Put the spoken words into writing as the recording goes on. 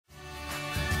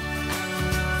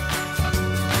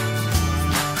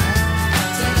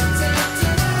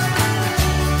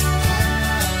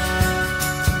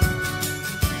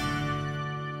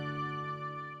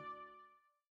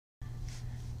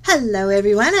Hello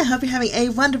everyone, I hope you're having a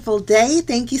wonderful day.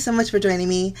 Thank you so much for joining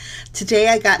me. Today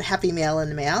I got Happy Mail in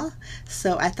the mail,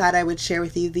 so I thought I would share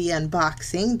with you the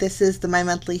unboxing. This is the My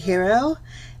Monthly Hero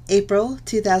April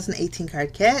 2018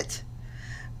 card kit.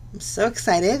 I'm so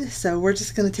excited, so we're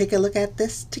just going to take a look at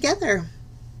this together.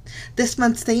 This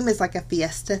month's theme is like a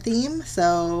fiesta theme,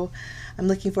 so I'm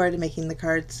looking forward to making the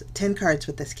cards, 10 cards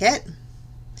with this kit.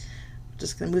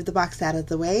 Just going to move the box out of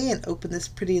the way and open this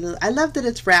pretty little... I love that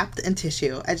it's wrapped in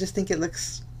tissue. I just think it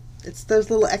looks... It's those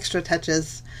little extra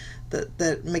touches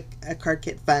that make a card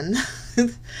kit fun.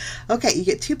 Okay, you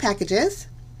get 2 packages.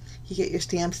 You get your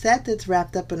stamp set that's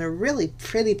wrapped up in a really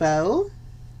pretty bow.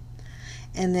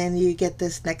 And then you get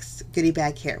this next goodie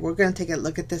bag here. We're going to take a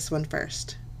look at this one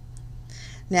first.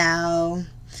 Now,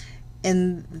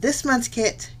 in this month's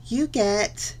kit, you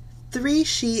get 3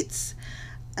 sheets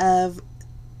of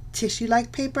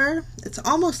tissue-like paper. It's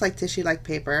almost like tissue-like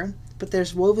paper, but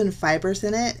there's woven fibers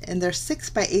in it, and they're 6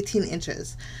 by 18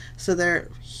 inches, so they're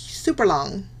super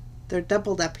long. They're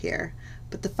doubled up here,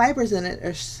 but the fibers in it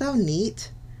are so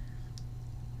neat.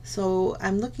 So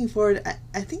I'm looking forward.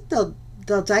 I think they'll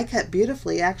die cut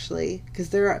beautifully, actually, because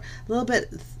they're a little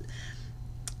bit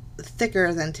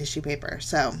thicker than tissue paper.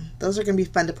 So those are going to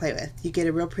be fun to play with. You get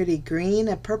a real pretty green,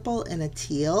 a purple, and a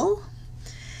teal,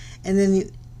 and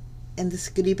then in this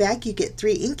goodie bag you get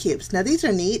 3 ink cubes. Now these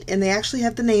are neat, and they actually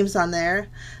have the names on there,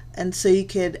 and so you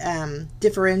could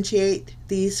differentiate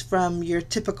these from your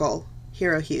typical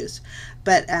hero hues.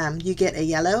 But you get a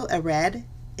yellow, a red,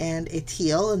 and a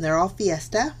teal, and they're all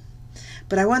Fiesta.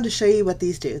 But I wanted to show you what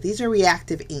these do. These are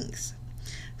reactive inks.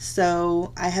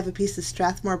 So I have a piece of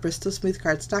Strathmore Bristol Smooth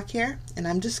cardstock here, and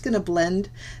I'm just going to blend.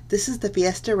 This is the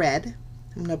Fiesta Red.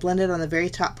 I'm going to blend it on the very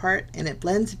top part, and it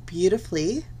blends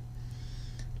beautifully.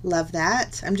 Love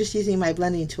that. I'm just using my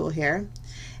blending tool here,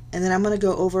 and then I'm going to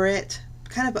go over it,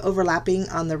 kind of overlapping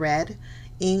on the red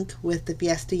ink with the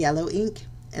Fiesta yellow ink,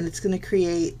 and it's going to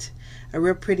create a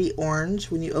real pretty orange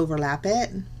when you overlap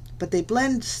it. But they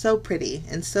blend so pretty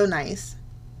and so nice.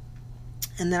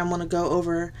 And then I'm going to go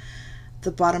over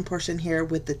the bottom portion here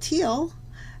with the teal,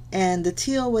 and the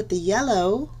teal with the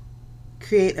yellow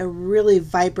create a really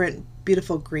vibrant,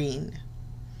 beautiful green.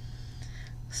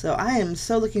 So I am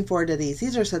so looking forward to these.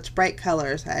 These are such bright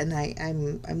colors, and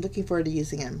I'm looking forward to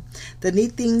using them. The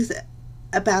neat things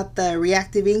about the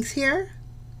reactive inks here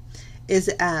is,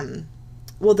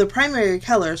 well, the primary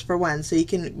colors for one, so you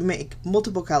can make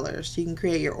multiple colors. You can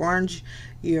create your orange,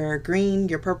 your green,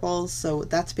 your purples, so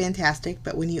that's fantastic.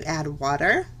 But when you add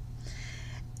water,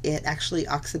 it actually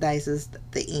oxidizes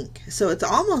the ink. So it's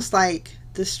almost like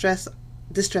distress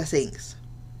inks.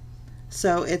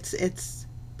 So it's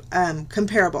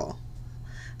comparable.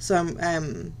 So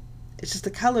it's just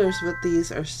the colors with these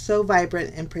are so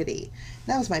vibrant and pretty.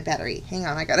 That was my battery. Hang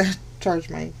on, I gotta charge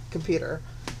my computer.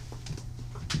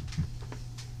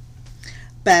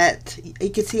 But you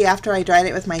can see after I dried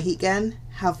it with my heat gun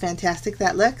how fantastic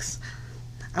that looks.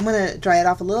 I'm gonna dry it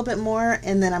off a little bit more,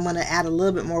 and then I'm gonna add a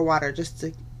little bit more water just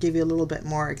to give you a little bit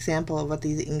more example of what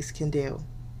these inks can do.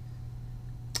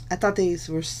 I thought these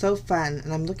were so fun,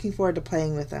 and I'm looking forward to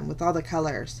playing with them with all the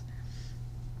colors.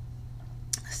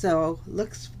 So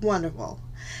looks wonderful.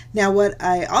 Now what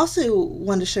I also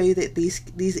want to show you that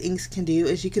these inks can do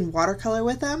is you can watercolor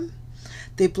with them.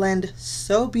 They blend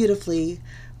so beautifully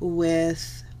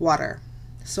with water.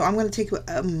 So I'm going to take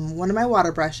one of my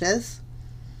water brushes,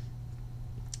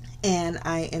 and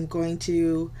I am going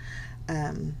to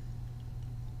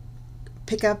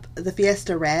pick up the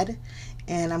Fiesta Red,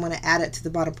 and I'm going to add it to the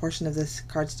bottom portion of this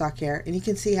cardstock here, and you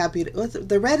can see how beautiful.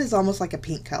 The red is almost like a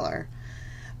pink color,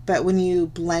 but when you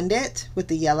blend it with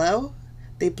the yellow,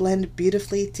 they blend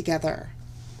beautifully together.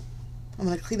 I'm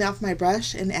going to clean off my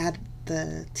brush and add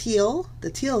the teal.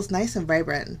 The teal is nice and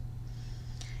vibrant,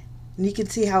 and you can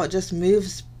see how it just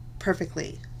moves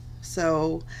perfectly.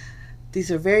 So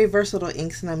these are very versatile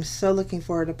inks, and I'm so looking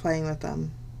forward to playing with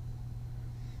them.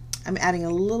 I'm adding a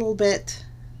little bit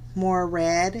more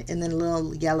red and then a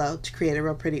little yellow to create a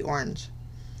real pretty orange.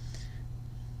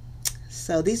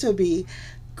 So these would be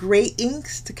great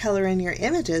inks to color in your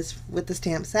images with the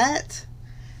stamp set.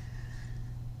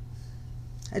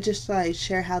 I just thought I'd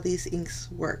share how these inks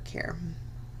work here.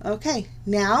 Okay,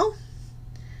 now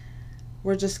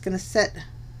we're just going to set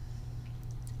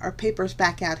our papers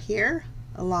back out here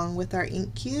along with our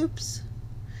ink cubes.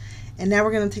 And now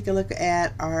we're going to take a look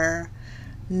at our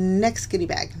next goodie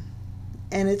bag.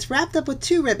 And it's wrapped up with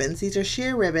 2 ribbons. These are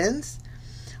sheer ribbons.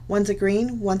 One's a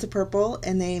green, one's a purple,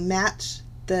 and they match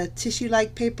the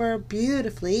tissue-like paper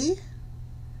beautifully.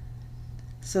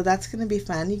 So that's going to be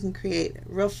fun. You can create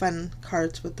real fun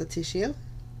cards with the tissue.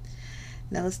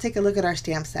 Now let's take a look at our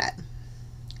stamp set.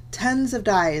 Tons of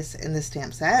dies in this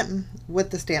stamp set, with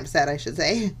the stamp set I should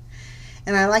say.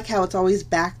 And I like how it's always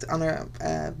backed on a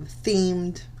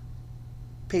themed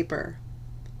paper.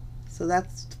 So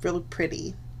that's really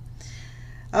pretty.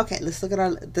 Okay, let's look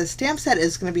at the stamp set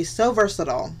is going to be so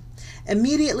versatile.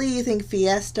 Immediately you think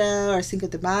Fiesta or Cinco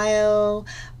de Mayo,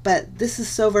 but this is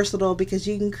so versatile because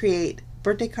you can create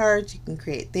birthday cards, you can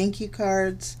create thank you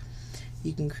cards,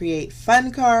 you can create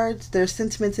fun cards. There's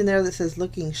sentiments in there that says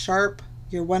looking sharp,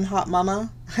 you're one hot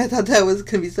mama. I thought that was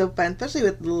going to be so fun, especially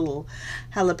with the little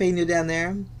jalapeno down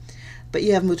there. But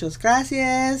you have muchas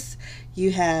gracias,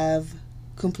 you have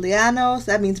cumpleaños,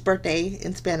 that means birthday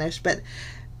in Spanish, but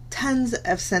tons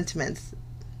of sentiments.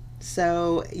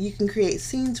 So you can create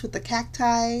scenes with the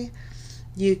cacti,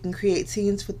 you can create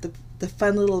scenes with the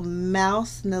fun little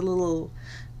mouse and the little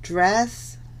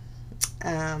dress,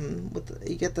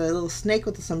 you get the little snake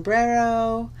with the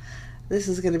sombrero. This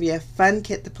is going to be a fun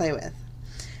kit to play with.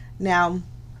 Now,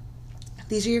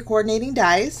 these are your coordinating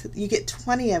dies. You get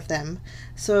 20 of them.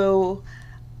 So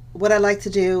what I like to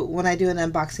do when I do an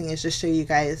unboxing is just show you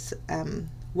guys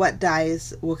what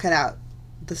dies will cut out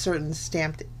the certain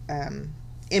stamped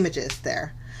images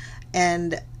there.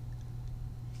 And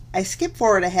I skip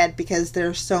forward ahead because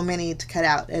there's so many to cut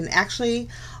out, and actually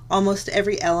almost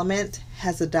every element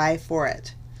has a die for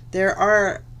it. There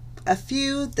are a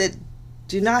few that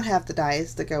do not have the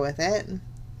dies that go with it.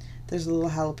 There's a little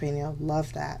jalapeno,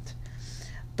 love that.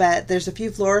 But there's a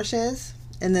few flourishes,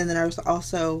 and then there's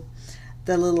also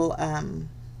the little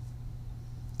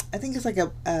I think it's like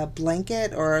a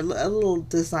blanket or a little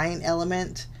design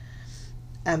element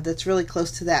that's really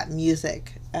close to that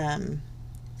music,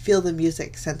 feel the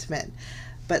music sentiment.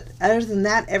 But other than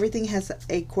that, everything has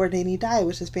a coordinating die,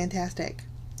 which is fantastic.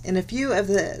 And a few of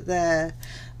the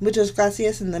muchas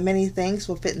gracias and the many thanks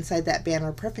will fit inside that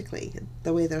banner perfectly,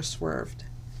 the way they're swerved.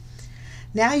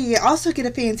 Now you also get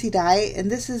a fancy die,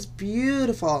 and this is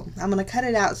beautiful. I'm going to cut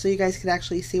it out so you guys can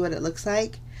actually see what it looks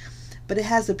like. But it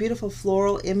has a beautiful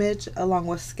floral image along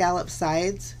with scallop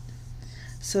sides.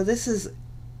 So this is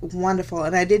wonderful,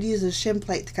 and I did use a shim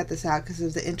plate to cut this out because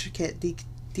of the intricate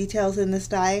details in this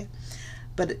die.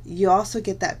 But you also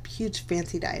get that huge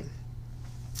fancy die.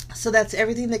 So that's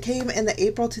everything that came in the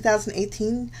April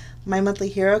 2018 My Monthly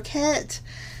Hero Kit.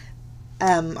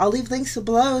 I'll leave links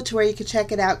below to where you can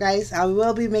check it out, guys. I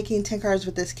will be making 10 cards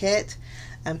with this kit.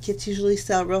 Kits usually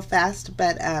sell real fast,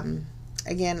 but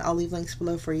again, I'll leave links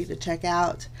below for you to check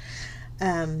out.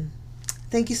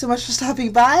 Thank you so much for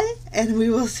stopping by, and we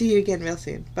will see you again real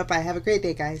soon. Bye-bye. Have a great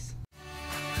day, guys.